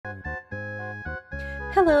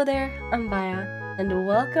Hello there, I'm Maya, and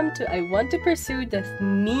welcome to I Want to Pursue the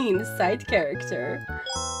Mean Side Character.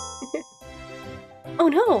 Oh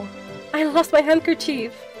no! I lost my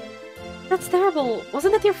handkerchief! That's terrible.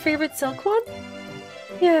 Wasn't that your favorite silk one?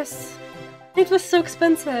 Yes. It was so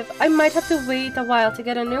expensive. I might have to wait a while to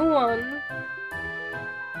get a new one.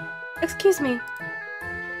 Excuse me.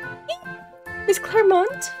 Miss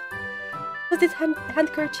Claremont? Does this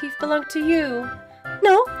handkerchief belong to you?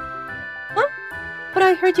 No? Huh? But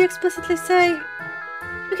I heard you explicitly say...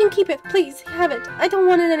 You can keep it, please. Have it. I don't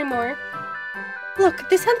want it anymore. Look,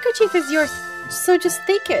 this handkerchief is yours, so just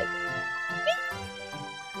take it.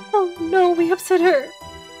 Oh no, we upset her.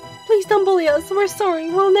 Please don't bully us. We're sorry.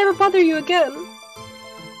 We'll never bother you again.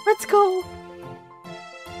 Let's go.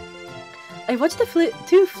 I watched the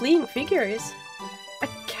two fleeing figures. I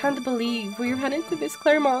can't believe we ran into Miss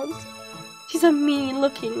Claremont. She's as mean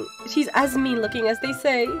looking as they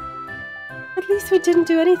say. At least we didn't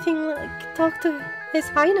do anything like talk to His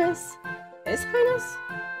Highness. His Highness?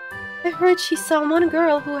 I heard she saw one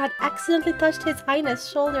girl who had accidentally touched His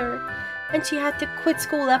Highness' shoulder, and she had to quit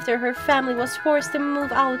school after her family was forced to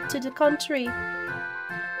move out to the country.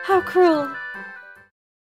 How cruel!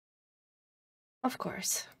 Of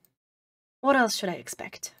course. What else should I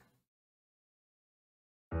expect?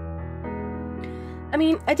 I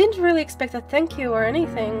mean, I didn't really expect a thank you or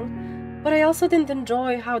anything, but I also didn't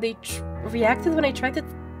enjoy how they reacted when I tried to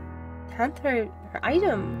hand her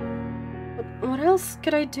item. But what else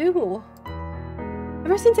could I do?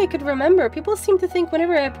 Ever since I could remember, people seemed to think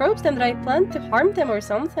whenever I approached them that I planned to harm them or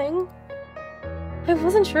something. I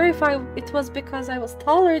wasn't sure if it was because I was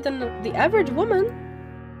taller than the average woman,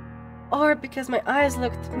 or because my eyes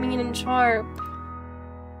looked mean and sharp,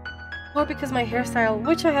 or because my hairstyle,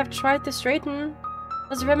 which I have tried to straighten,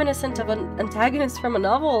 was reminiscent of an antagonist from a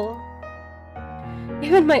novel.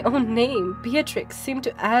 Even my own name, Beatrix, seemed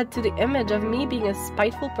to add to the image of me being a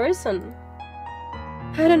spiteful person.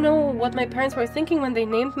 I don't know what my parents were thinking when they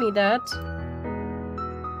named me that.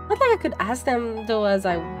 Not like I could ask them, though, as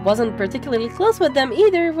I wasn't particularly close with them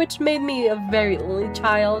either, which made me a very lonely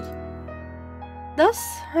child. Thus,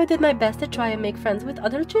 I did my best to try and make friends with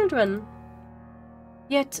other children.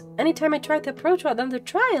 Yet, anytime I tried to approach another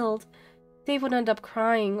child, they would end up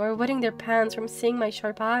crying or wetting their pants from seeing my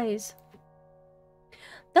sharp eyes.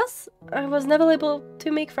 Thus, I was never able to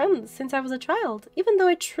make friends since I was a child, even though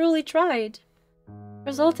I truly tried,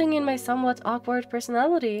 resulting in my somewhat awkward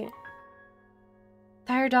personality.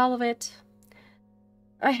 Tired all of it,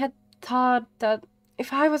 I had thought that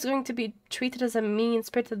if I was going to be treated as a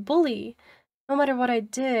mean-spirited bully, no matter what I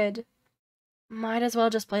did, might as well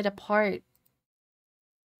just play the part.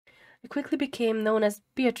 I quickly became known as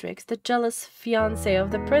Beatrix, the jealous fiancée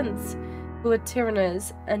of the prince, who would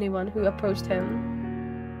tyrannize anyone who approached him.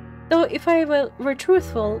 Though if I were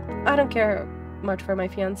truthful, I don't care much for my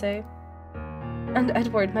fiancé. And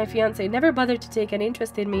Edward, my fiancé, never bothered to take any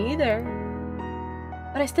interest in me either.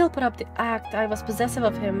 But I still put up the act I was possessive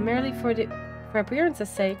of him merely for appearance's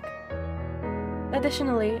sake.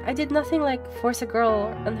 Additionally, I did nothing like force a girl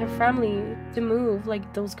and her family to move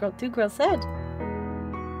like those two girls said.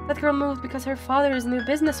 That girl moved because her father's new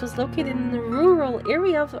business was located in the rural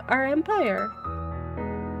area of our empire.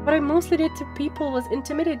 What I mostly did to people was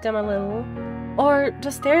intimidate them a little, or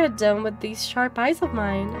just stare at them with these sharp eyes of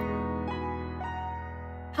mine.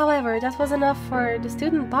 However, that was enough for the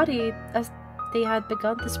student body, as they had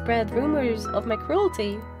begun to spread rumors of my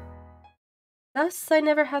cruelty. Thus, I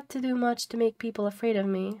never had to do much to make people afraid of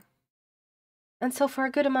me. And so for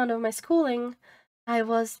a good amount of my schooling, I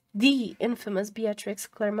was the infamous Beatrix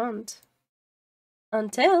Claremont.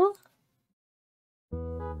 Until...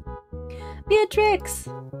 Beatrix!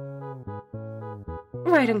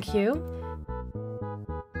 Right on cue.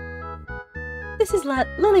 This is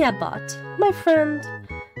Lilia Bott. My friend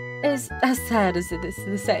is as sad as it is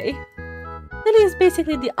to say. Lily is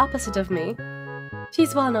basically the opposite of me.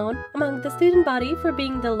 She's well known among the student body for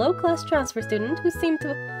being the low-class transfer student who seemed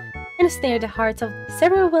to ensnare the hearts of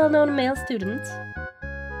several well-known male students,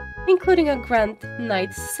 including a Grand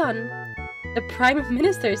Knight's son, the Prime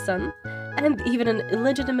Minister's son, and even an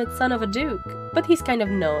illegitimate son of a duke, but he's kind of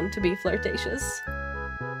known to be flirtatious.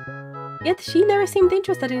 Yet she never seemed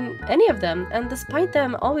interested in any of them, and despite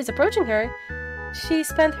them always approaching her, she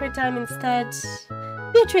spent her time instead...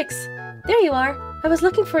 Beatrix! There you are! I was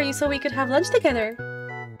looking for you so we could have lunch together.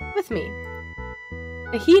 With me.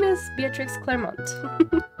 The heinous Beatrix Claremont.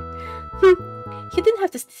 You didn't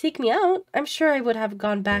have to seek me out. I'm sure I would have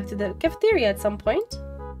gone back to the cafeteria at some point.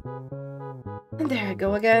 And there I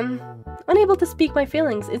go again. Unable to speak my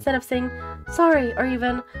feelings instead of saying sorry or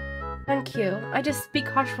even thank you. I just speak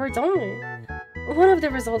harsh words only. One of the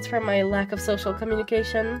results from my lack of social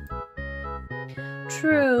communication.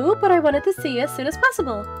 True, but I wanted to see you as soon as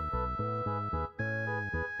possible.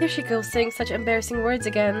 There she goes saying such embarrassing words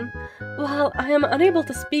again. While I am unable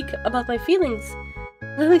to speak about my feelings,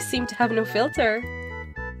 Lily seemed to have no filter.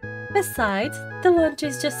 Besides, the lunch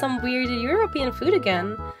is just some weird European food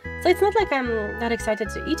again, so it's not like I'm that excited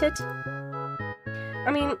to eat it.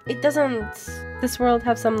 I mean, it doesn't this world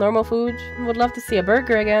have some normal food? Would love to see a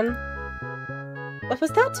burger again. What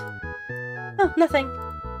was that? Oh, nothing.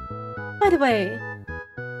 By the way,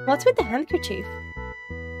 what's with the handkerchief?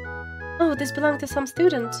 Oh, this belonged to some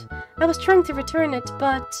student. I was trying to return it,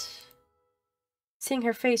 but... Seeing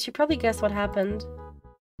her face, she probably guessed what happened.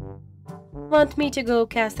 Want me to go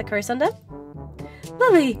cast a curse on them?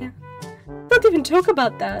 Lily! Don't even joke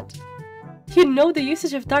about that. You know the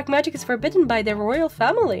usage of dark magic is forbidden by the royal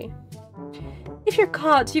family. If you're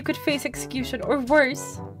caught, you could face execution or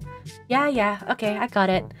worse. Yeah, okay, I got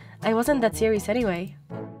it. I wasn't that serious anyway.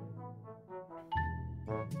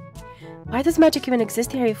 Why does magic even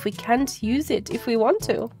exist here if we can't use it if we want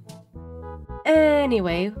to?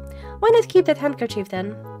 Anyway, why not keep that handkerchief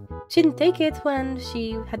then? She didn't take it when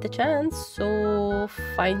she had the chance, so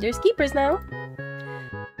finders keepers now.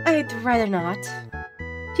 I'd rather not.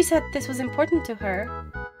 She said this was important to her,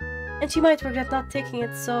 and she might regret not taking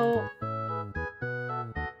it, so...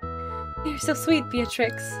 You're so sweet,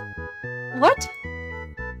 Beatrix. What?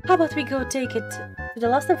 How about we go take it to the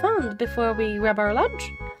Lost and Found before we grab our lunch?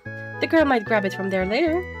 The girl might grab it from there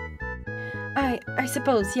later. I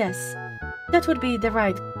suppose, yes. That would be the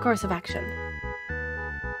right course of action.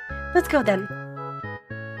 Let's go then.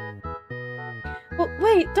 Well,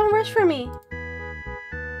 wait, don't rush for me.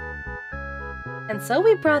 And so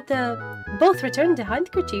we both returned the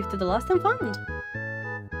handkerchief to the Lost and Found.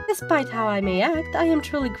 Despite how I may act, I am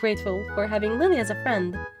truly grateful for having Lily as a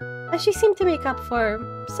friend, as she seemed to make up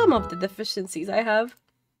for some of the deficiencies I have.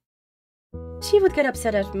 She would get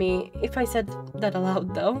upset at me if I said that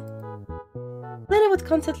aloud, though. Lily would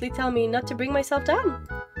constantly tell me not to bring myself down,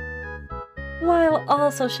 while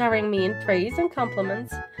also showering me in praise and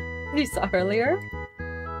compliments. You saw earlier.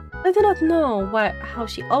 I do not know how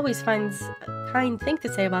she always finds a kind thing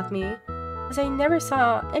to say about me, as I never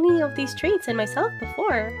saw any of these traits in myself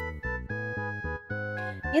before.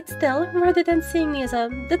 Yet still, rather than seeing me as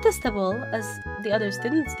detestable as the other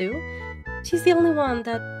students do, she's the only one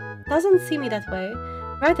that doesn't see me that way.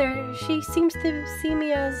 Rather, she seems to see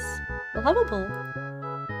me as lovable.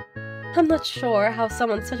 I'm not sure how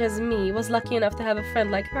someone such as me was lucky enough to have a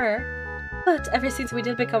friend like her, but ever since we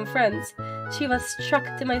did become friends, she was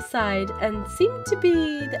struck to my side and seemed to be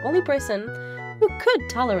the only person who could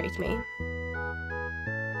tolerate me.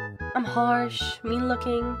 I'm harsh,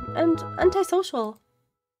 mean-looking, and antisocial.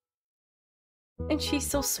 And she's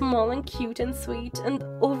so small and cute and sweet and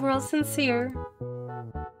overall sincere.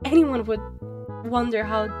 Anyone would wonder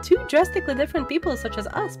how two drastically different people such as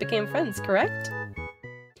us became friends, correct?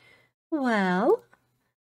 Well,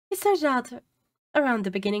 it started out around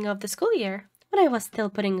the beginning of the school year, when I was still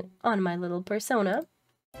putting on my little persona.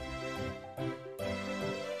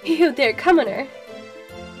 You there, commoner!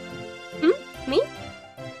 Me?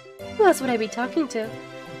 Who else would I be talking to?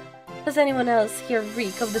 Does anyone else here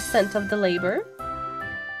reek of the scent of the labor?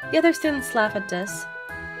 The other students laugh at this.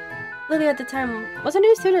 Lily at the time was a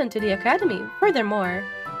new student to the academy. Furthermore,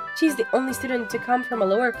 she's the only student to come from a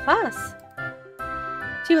lower class.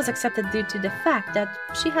 She was accepted due to the fact that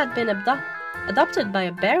she had been adopted by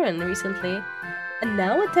a baron recently, and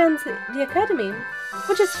now attends the academy,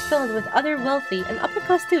 which is filled with other wealthy and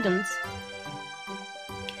upper-class students.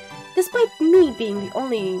 Despite me being the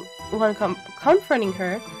only one confronting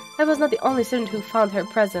her, I was not the only student who found her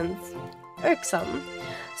presence irksome,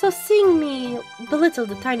 so seeing me belittle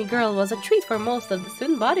the tiny girl was a treat for most of the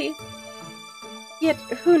student body. Yet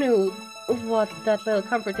who knew what that little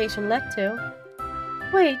confrontation led to?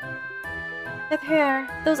 Wait, that hair,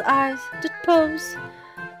 those eyes, that pose.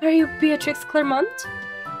 Are you Beatrix Clermont?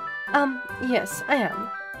 Yes, I am.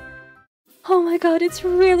 Oh my god, it's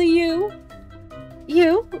really you!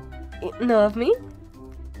 You? Know of me?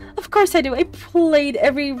 Of course I do. I played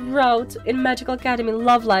every route in Magical Academy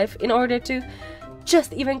Love Life in order to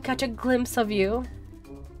just even catch a glimpse of you.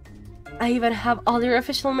 I even have all your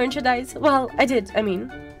official merchandise. Well, I did, I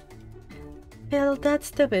mean. Till that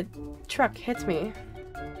stupid truck hit me.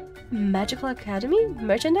 Magical Academy?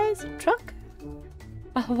 Merchandise? Truck?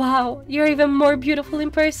 Oh wow, you're even more beautiful in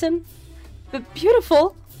person. But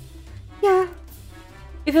beautiful? Yeah.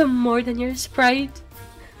 Even more than your sprite.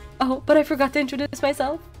 Oh, but I forgot to introduce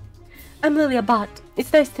myself. I'm Lilia Bott.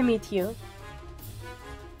 It's nice to meet you.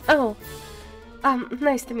 Oh,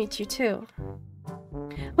 nice to meet you too.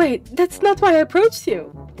 Wait, that's not why I approached you.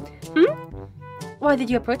 Why did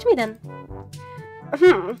you approach me then?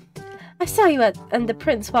 I saw you and the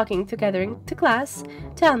prince walking together to class.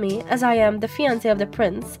 Tell me, as I am the fiancé of the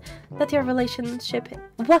prince, what your relationship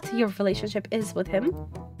is with him.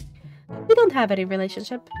 We don't have any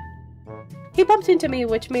relationship. He bumped into me,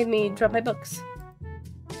 which made me drop my books.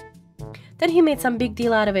 Then he made some big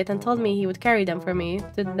deal out of it and told me he would carry them for me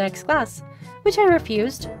to the next class, which I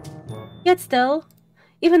refused. Yet still,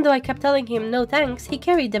 even though I kept telling him no thanks, he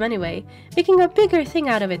carried them anyway, making a bigger thing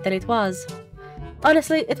out of it than it was.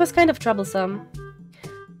 Honestly, it was kind of troublesome.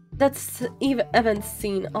 That Eve Evans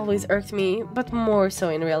scene always irked me, but more so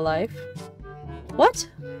in real life. What?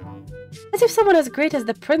 As if someone as great as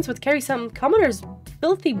the prince would carry some commoner's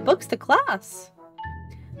filthy books to class.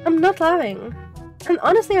 I'm not lying. And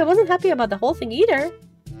honestly, I wasn't happy about the whole thing either.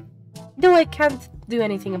 Though I can't do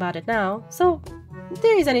anything about it now, so if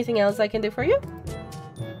there is anything else I can do for you?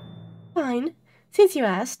 Fine, since you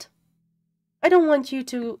asked. I don't want you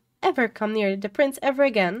to ever come near the prince ever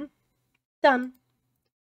again. Done.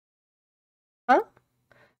 Huh?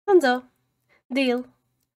 Hanzo. Deal.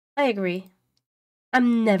 I agree.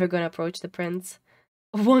 I'm never gonna approach the prince.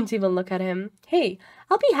 Won't even look at him. Hey,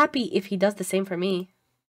 I'll be happy if he does the same for me.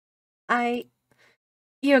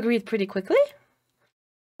 You agreed pretty quickly?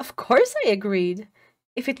 Of course I agreed.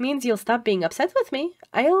 If it means you'll stop being upset with me,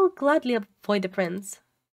 I'll gladly avoid the prince.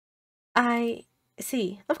 I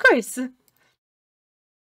see. Of course.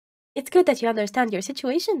 It's good that you understand your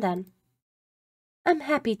situation, then. I'm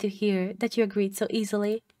happy to hear that you agreed so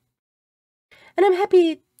easily. And I'm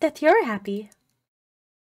happy that you're happy.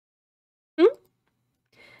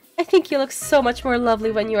 I think you look so much more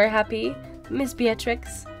lovely when you are happy, Miss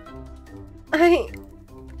Beatrix.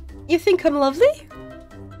 You think I'm lovely?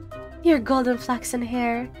 Your golden flaxen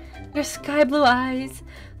hair, your sky blue eyes,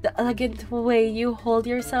 the elegant way you hold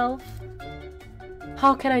yourself.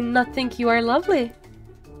 How can I not think you are lovely?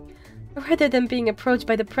 Rather than being approached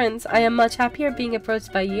by the prince, I am much happier being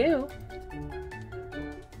approached by you.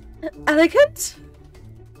 Elegant?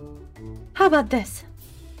 How about this?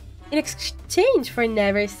 In exchange for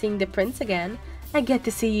never seeing the prince again, I get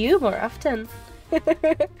to see you more often.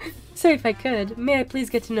 So if I could, may I please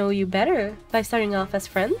get to know you better by starting off as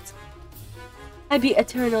friends? I'd be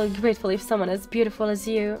eternally grateful if someone as beautiful as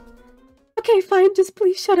you... Okay, fine, just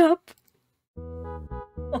please shut up.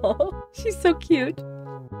 Oh, she's so cute.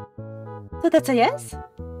 So that's a yes?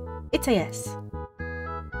 It's a yes.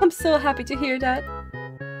 I'm so happy to hear that.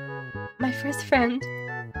 My first friend.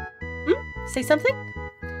 Say something?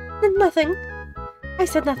 Nothing. I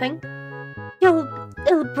said nothing. Your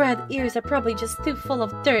ill-bred ears are probably just too full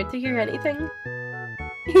of dirt to hear anything.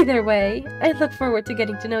 Either way, I look forward to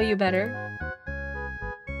getting to know you better.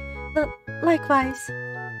 Likewise.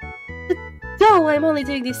 Though I'm only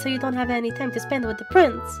doing this so you don't have any time to spend with the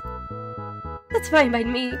prince. That's fine by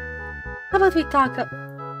me. How about we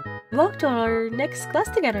walk to our next class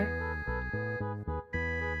together?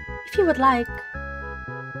 If you would like.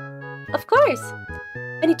 Of course!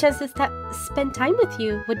 Any chance to spend time with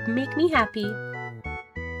you would make me happy.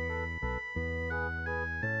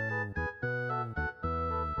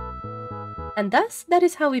 And thus, that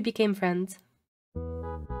is how we became friends.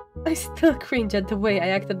 I still cringe at the way I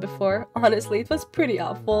acted before. Honestly, it was pretty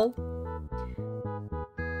awful.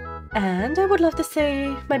 And I would love to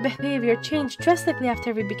say my behavior changed drastically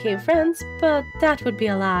after we became friends, but that would be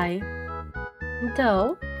a lie.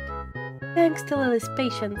 Though, thanks to Lily's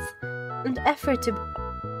patience and effort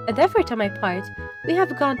on my part, we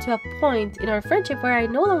have gone to a point in our friendship where I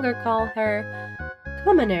no longer call her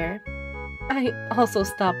commoner. I also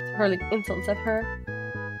stopped hurling insults at her.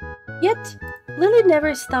 Yet, Lily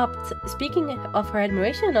never stopped speaking of her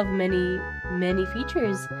admiration of many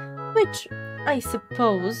features, which I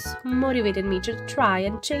suppose motivated me to try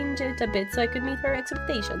and change it a bit so I could meet her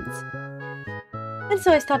expectations. And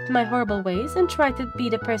so I stopped my horrible ways and tried to be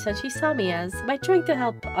the person she saw me as by trying to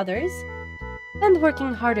help others and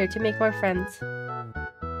working harder to make more friends.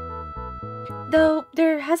 Though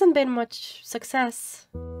there hasn't been much success,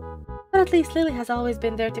 but at least Lily has always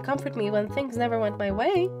been there to comfort me when things never went my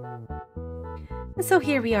way. And so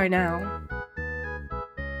here we are now.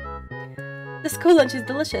 The school lunch is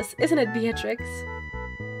delicious, isn't it, Beatrix?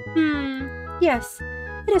 Yes,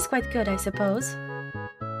 it is quite good, I suppose.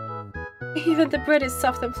 Even the bread is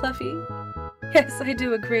soft and fluffy. Yes, I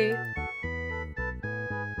do agree.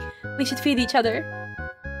 We should feed each other.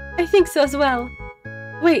 I think so as well.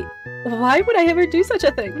 Wait, why would I ever do such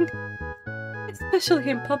a thing? Especially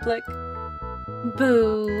in public.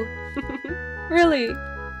 Boo. Really?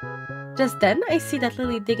 Just then, I see that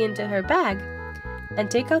Lily dig into her bag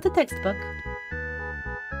and take out the textbook.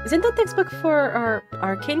 Isn't that textbook for our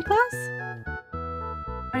arcane class?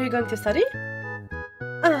 Are you going to study?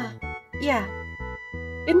 Ah, yeah.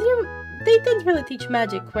 They didn't really teach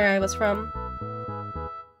magic where I was from.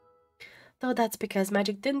 Though that's because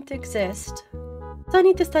magic didn't exist. So I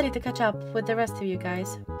need to study to catch up with the rest of you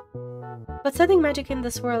guys. But studying magic in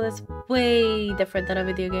this world is way different than a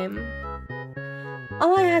video game.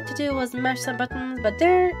 All I had to do was mash some buttons, but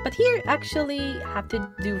here actually have to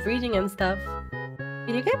do reading and stuff.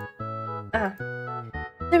 Video game? Ah.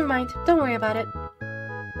 Never mind, don't worry about it.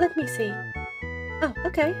 Let me see. Oh,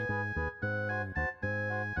 okay.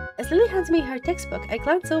 As Lily hands me her textbook, I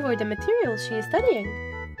glance over the material she is studying.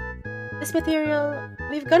 This material,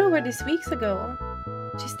 we've gone over this weeks ago.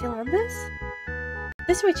 She's still on this?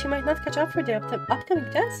 This rate she might not catch up for the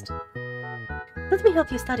upcoming test. Let me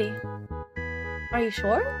help you study. Are you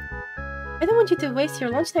sure? I don't want you to waste your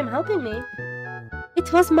lunchtime helping me.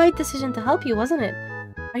 It was my decision to help you, wasn't it?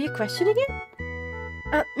 Are you questioning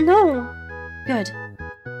it? No. Good.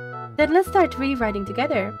 Then let's start rewriting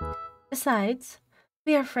together. Besides,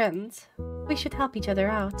 we are friends. We should help each other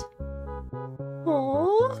out.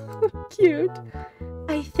 Aww, cute.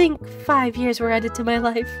 I think 5 years were added to my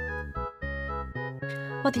life.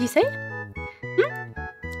 What did you say?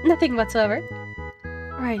 Nothing whatsoever.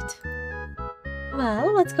 Right.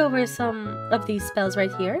 Well, let's go over some of these spells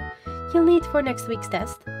right here. You'll need for next week's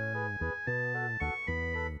test.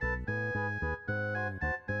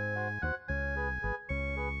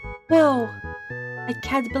 Whoa! I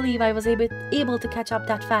can't believe I was able to catch up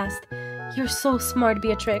that fast. You're so smart,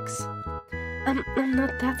 Beatrix. I'm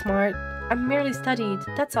not that smart. I'm merely studied,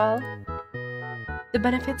 that's all. The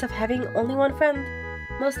benefits of having only one friend.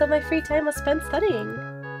 Most of my free time was spent studying.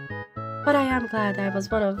 But I am glad I was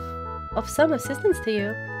one of some assistance to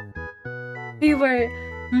you. You were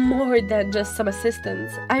more than just some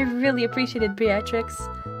assistance. I really appreciated Beatrix.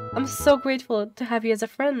 I'm so grateful to have you as a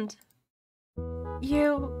friend.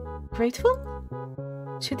 You... grateful?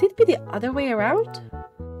 Should it be the other way around?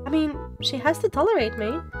 I mean, she has to tolerate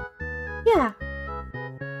me. Yeah.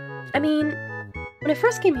 I mean, when I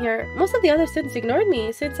first came here, most of the other students ignored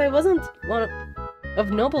me since I wasn't one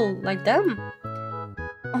of noble like them.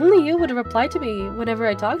 Only you would reply to me whenever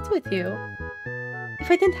I talked with you. If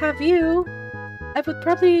I didn't have you, I would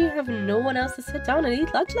probably have no one else to sit down and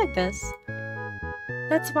eat lunch like this.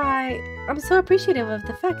 That's why I'm so appreciative of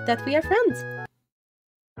the fact that we are friends.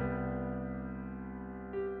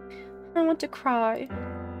 I want to cry.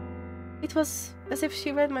 It was as if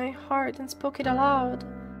she read my heart and spoke it aloud.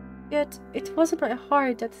 Yet, it wasn't my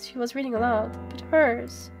heart that she was reading aloud, but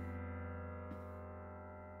hers.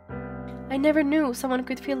 I never knew someone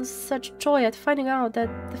could feel such joy at finding out that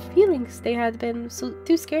the feelings they had been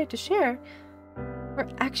too scared to share were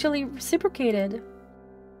actually reciprocated.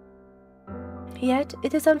 Yet,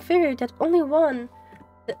 it is unfair that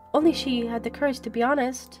only she had the courage to be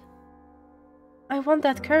honest. I want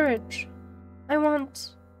that courage. I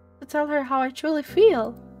want to tell her how I truly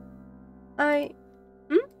feel. I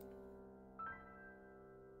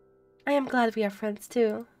am glad we are friends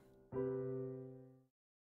too.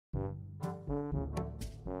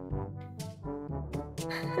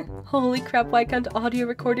 Holy crap, why can't audio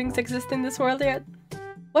recordings exist in this world yet?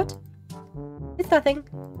 What? It's nothing.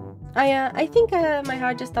 I think my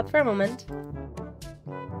heart just stopped for a moment.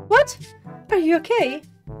 What? Are you okay?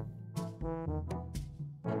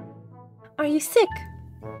 Are you sick?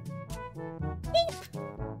 Beep!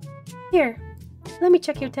 Here, let me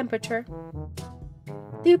check your temperature.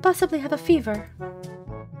 Do you possibly have a fever?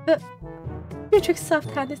 Beatrix's soft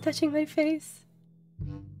hand is touching my face.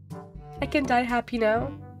 I can die happy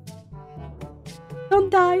now. Don't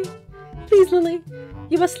die. Please, Lily.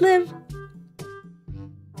 You must live.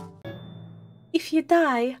 If you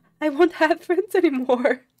die, I won't have friends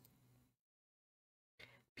anymore.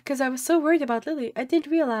 Because I was so worried about Lily, I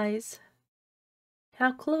didn't realize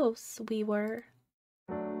how close we were.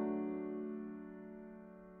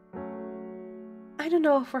 I don't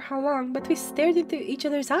know for how long, but we stared into each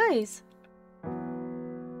other's eyes.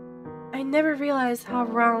 I never realized how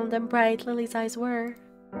round and bright Lily's eyes were,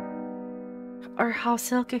 or how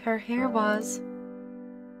silky her hair was,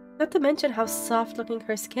 not to mention how soft-looking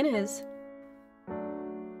her skin is.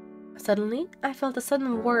 Suddenly, I felt a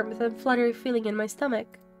sudden warmth and fluttery feeling in my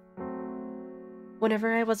stomach.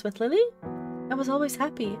 Whenever I was with Lily, I was always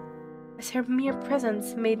happy, as her mere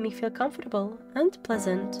presence made me feel comfortable and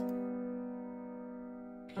pleasant.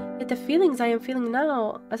 Yet the feelings I am feeling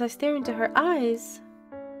now, as I stare into her eyes,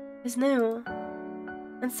 is new,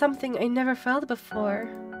 and something I never felt before.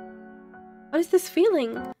 What is this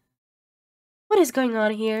feeling? What is going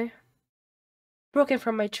on here? Broken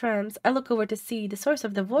from my trance, I look over to see the source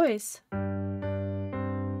of the voice.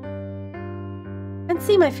 And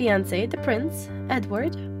see my fiancé, the prince,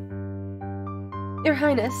 Edward. Your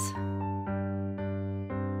Highness.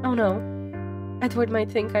 Oh no. Edward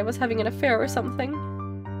might think I was having an affair or something.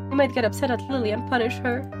 He might get upset at Lily and punish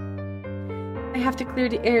her. I have to clear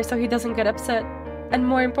the air so he doesn't get upset, and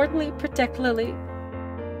more importantly, protect Lily.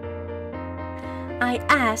 I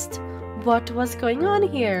asked what was going on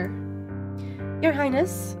here. Your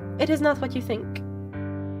Highness, it is not what you think.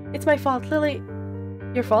 It's my fault, Lily.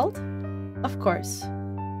 Your fault? Of course.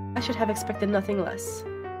 I should have expected nothing less.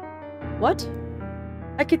 What?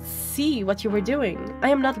 I could see what you were doing. I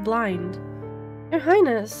am not blind. Your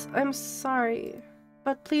Highness, I'm sorry,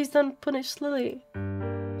 but please don't punish Lily.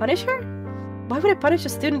 Punish her? Why would I punish a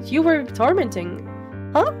student you were tormenting?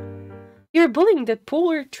 Huh? You were bullying that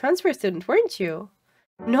poor transfer student, weren't you?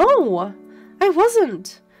 No, I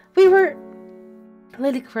wasn't. We were...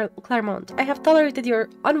 Lily Claremont, I have tolerated your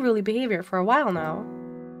unruly behavior for a while now.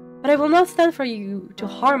 But I will not stand for you to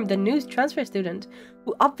harm the new transfer student,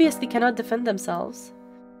 who obviously cannot defend themselves.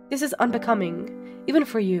 This is unbecoming, even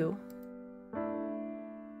for you.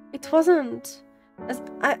 It wasn't...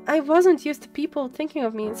 I wasn't used to people thinking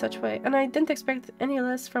of me in such a way, and I didn't expect any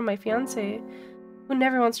less from my fiancé, who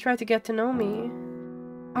never once tried to get to know me.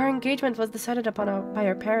 Our engagement was decided upon by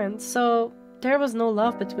our parents, so there was no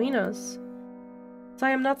love between us. So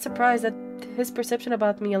I am not surprised that his perception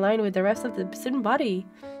about me aligned with the rest of the student body,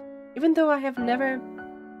 even though I have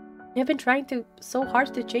been trying so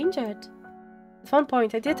hard to change it. At one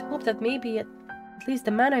point, I did hope that maybe at least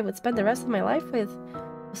the man I would spend the rest of my life with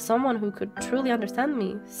was someone who could truly understand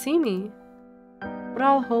me, see me. But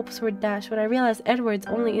all hopes were dashed when I realized Edward's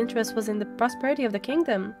only interest was in the prosperity of the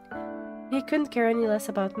kingdom. He couldn't care any less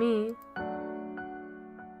about me.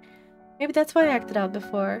 Maybe that's why I acted out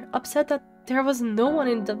before, upset that there was no one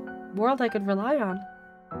in the world I could rely on.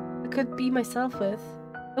 I could be myself with.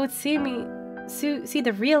 I would see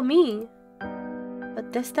the real me.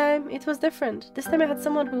 But this time, it was different. This time I had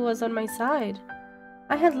someone who was on my side.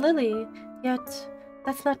 I had Lily, yet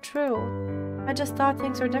that's not true. I just thought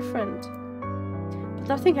things were different. But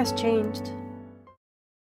nothing has changed.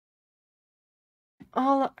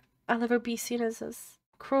 All I'll ever be seen as is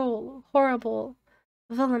cruel, horrible,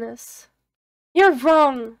 villainous. You're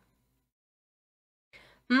wrong!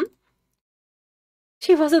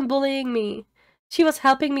 She wasn't bullying me. She was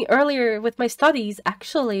helping me earlier with my studies,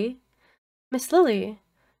 actually. Miss Lily,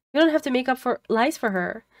 you don't have to make up for lies for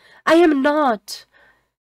her. I am not.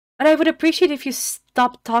 And I would appreciate if you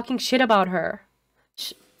stopped talking shit about her.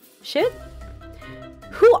 Shit?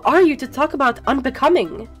 Who are you to talk about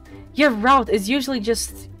unbecoming? Your route is usually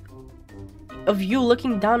just of you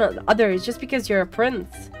looking down on others just because you're a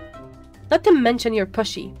prince. Not to mention you're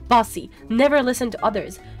pushy, bossy, never listen to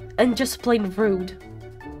others, and just plain rude.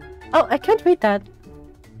 Oh, I can't read that.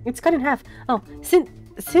 It's cut in half. Oh,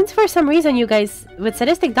 since for some reason you guys with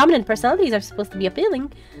sadistic dominant personalities are supposed to be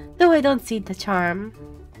appealing, though I don't see the charm.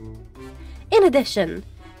 In addition,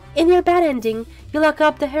 in your bad ending, you lock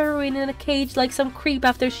up the heroine in a cage like some creep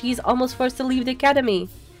after she's almost forced to leave the academy.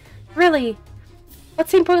 Really? What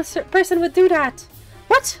sane person would do that?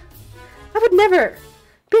 What? I would never.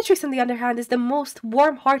 Beatrix, on the other hand, is the most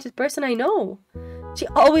warm-hearted person I know. She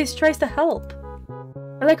always tries to help.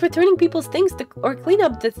 I like returning people's things or clean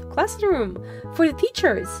up the classroom for the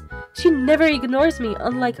teachers. She never ignores me,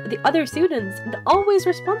 unlike the other students, and always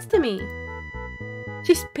responds to me.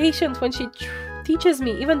 She's patient when she teaches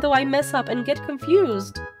me, even though I mess up and get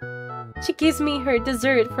confused. She gives me her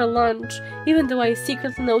dessert for lunch, even though I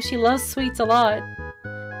secretly know she loves sweets a lot.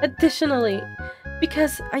 Additionally,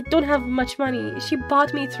 because I don't have much money, she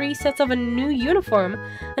bought me 3 sets of a new uniform,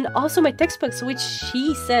 and also my textbooks, which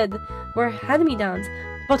she said were hand-me-downs,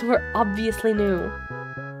 but were obviously new.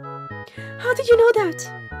 How did you know that?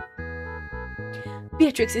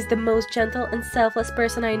 Beatrix is the most gentle and selfless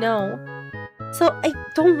person I know, so I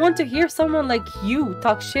don't want to hear someone like you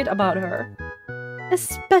talk shit about her.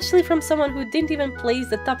 Especially from someone who didn't even place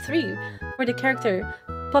the top 3 for the character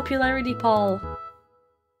Popularity Paul.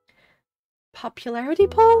 Popularity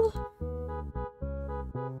Paul?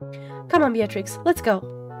 Come on, Beatrix, let's go.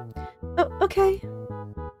 Oh, okay.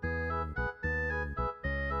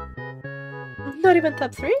 Not even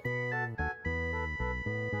top 3?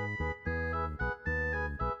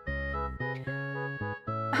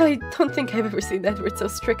 I don't think I've ever seen Edward so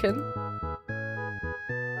stricken.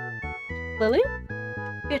 Lily?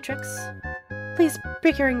 Beatrix, please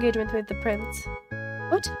break your engagement with the prince.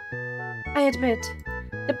 What? I admit,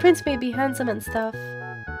 the prince may be handsome and stuff,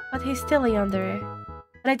 but he's still a yandere,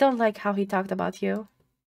 and I don't like how he talked about you.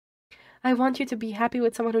 I want you to be happy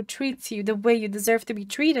with someone who treats you the way you deserve to be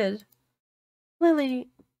treated. Lily,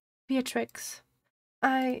 Beatrix,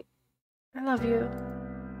 I love you.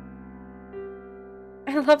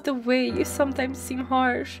 I love the way you sometimes seem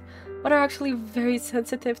harsh, but are actually very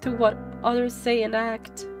sensitive to what others say and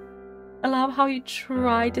act. I love how you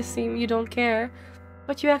try to seem you don't care,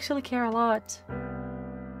 but you actually care a lot.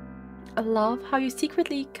 I love how you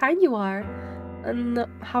secretly kind you are, and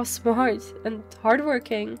how smart and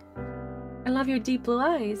hardworking. I love your deep blue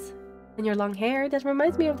eyes, and your long hair that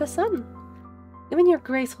reminds me of the sun. Even your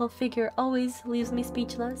graceful figure always leaves me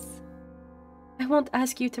speechless. I won't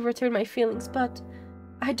ask you to return my feelings, but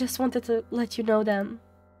I just wanted to let you know them.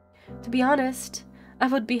 To be honest, I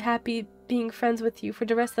would be happy being friends with you for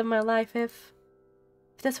the rest of my life if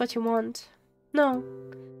that's what you want. No,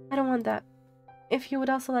 I don't want that. If you would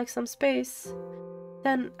also like some space,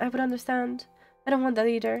 then I would understand. I don't want that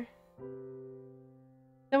either.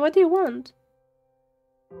 Then what do you want?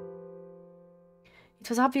 It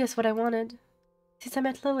was obvious what I wanted. Since I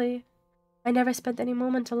met Lily, I never spent any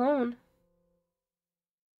moment alone.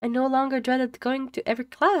 I no longer dreaded going to every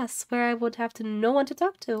class where I would have no one to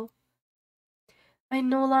talk to. I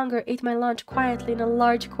no longer ate my lunch quietly in a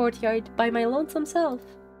large courtyard by my lonesome self.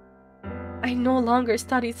 I no longer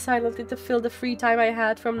studied silently to fill the free time I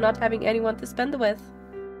had from not having anyone to spend it with.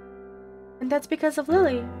 And that's because of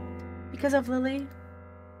Lily. Because of Lily,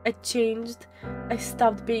 I changed. I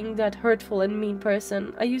stopped being that hurtful and mean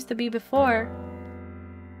person I used to be before.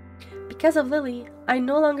 Because of Lily, I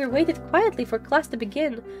no longer waited quietly for class to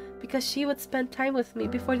begin because she would spend time with me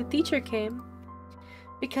before the teacher came.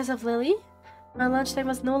 Because of Lily, my lunchtime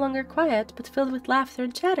was no longer quiet but filled with laughter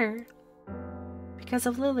and chatter. Because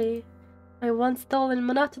of Lily, my once dull and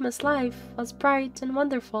monotonous life was bright and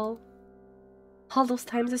wonderful. All those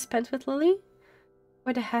times I spent with Lily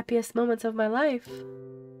were the happiest moments of my life.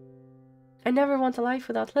 I never want a life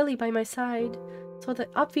without Lily by my side, so the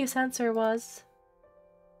obvious answer was,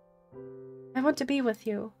 I want to be with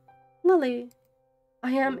you. Lily,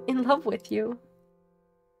 I am in love with you.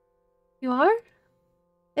 You are?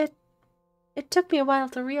 It took me a while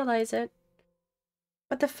to realize it.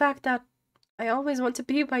 But the fact that I always want to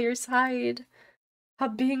be by your side, how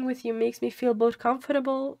being with you makes me feel both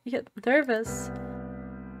comfortable yet nervous,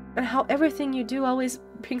 and how everything you do always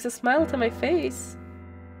brings a smile to my face.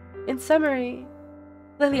 In summary,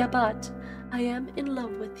 Lily Abad, I am in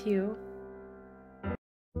love with you.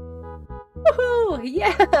 Woohoo!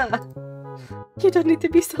 Yeah! You don't need to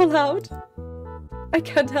be so loud. I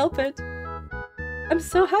can't help it. I'm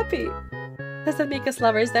so happy. Does that make us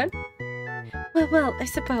lovers then? Well, I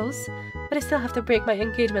suppose, but I still have to break my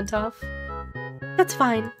engagement off. That's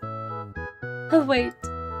fine. I'll wait.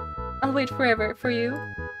 I'll wait forever for you.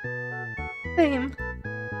 Same.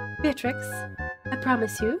 Beatrix, I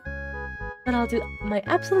promise you that I'll do my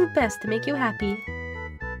absolute best to make you happy.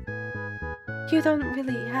 You don't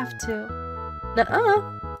really have to.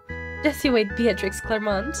 Nuh-uh. Just you wait, Beatrix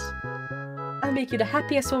Claremont. I'll make you the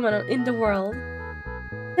happiest woman in the world.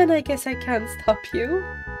 Then I guess I can't stop you.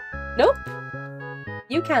 Nope.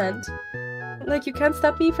 You can't. Like you can't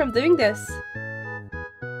stop me from doing this.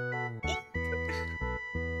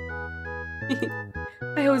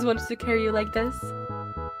 I always wanted to carry you like this.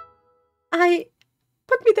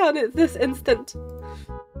 Put me down at this instant.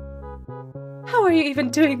 How are you even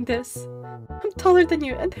doing this? I'm taller than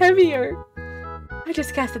you and heavier. I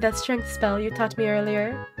just casted that strength spell you taught me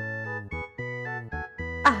earlier.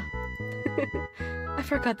 Ah. I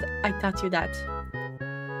forgot I taught you that.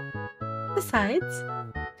 Besides,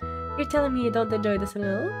 you're telling me you don't enjoy this a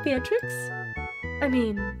little, Beatrix? I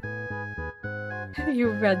mean,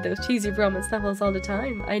 you read those cheesy romance novels all the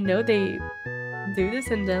time. I know they do this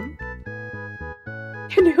in them.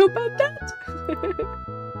 You knew about that?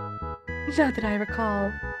 Not that I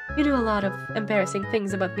recall. You knew a lot of embarrassing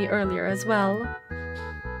things about me earlier as well.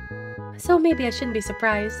 So maybe I shouldn't be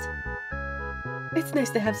surprised. It's nice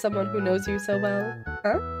to have someone who knows you so well,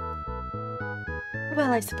 huh?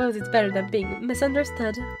 Well, I suppose it's better than being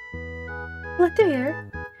misunderstood. Glad to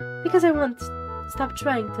hear. Because I won't stop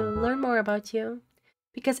trying to learn more about you.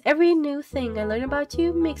 Because every new thing I learn about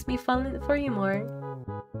you makes me fall for you more.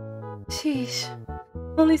 Sheesh.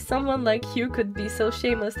 Only someone like you could be so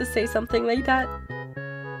shameless to say something like that.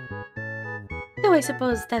 Though I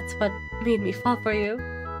suppose that's what made me fall for you.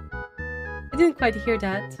 I didn't quite hear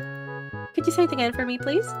that. Could you say it again for me,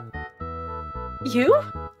 please? You?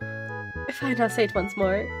 Fine, I'll say it once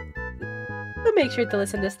more. But make sure to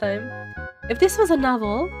listen this time. If this was a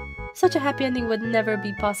novel, such a happy ending would never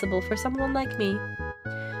be possible for someone like me.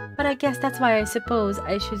 But I guess that's why I suppose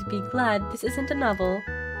I should be glad this isn't a novel.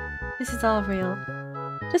 This is all real.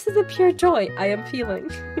 just as a pure joy I am feeling.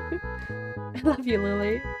 I love you,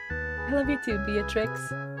 Lily. I love you too,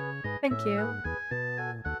 Beatrix. Thank you.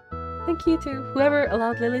 Thank you to whoever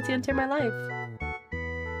allowed Lily to enter my life.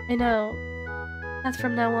 I know that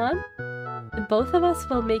from now on, the both of us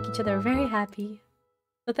will make each other very happy.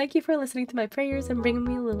 So thank you for listening to my prayers and bringing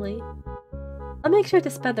me Lily. I'll make sure to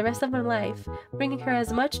spend the rest of my life bringing her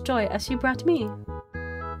as much joy as she brought me.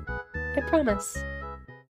 I promise.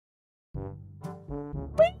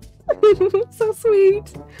 So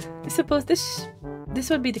sweet. I suppose this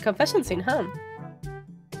would be the confession scene, huh?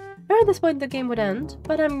 Around this point the game would end,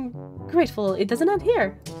 but I'm grateful it doesn't end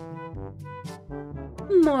here.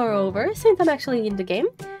 Moreover, since I'm actually in the game,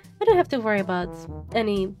 I don't have to worry about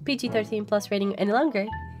any PG-13 plus rating any longer.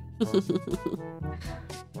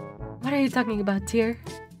 What are you talking about, dear?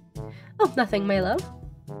 Oh, nothing, my love.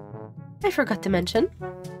 I forgot to mention.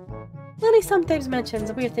 Lily sometimes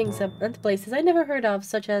mentions weird things and places I never heard of,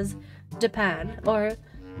 such as Japan or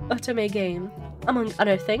Otome game, among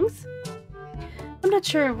other things. I'm not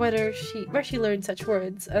sure where she learned such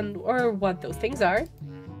words or what those things are.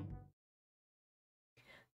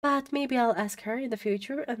 But maybe I'll ask her in the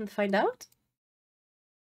future and find out.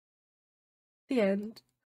 The end.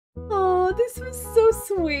 Oh, this was so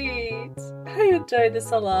sweet. I enjoyed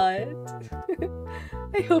this a lot.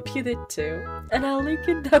 I hope you did too. And I'll link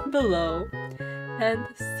it down below. And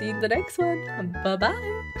see you in the next one.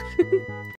 Bye-bye.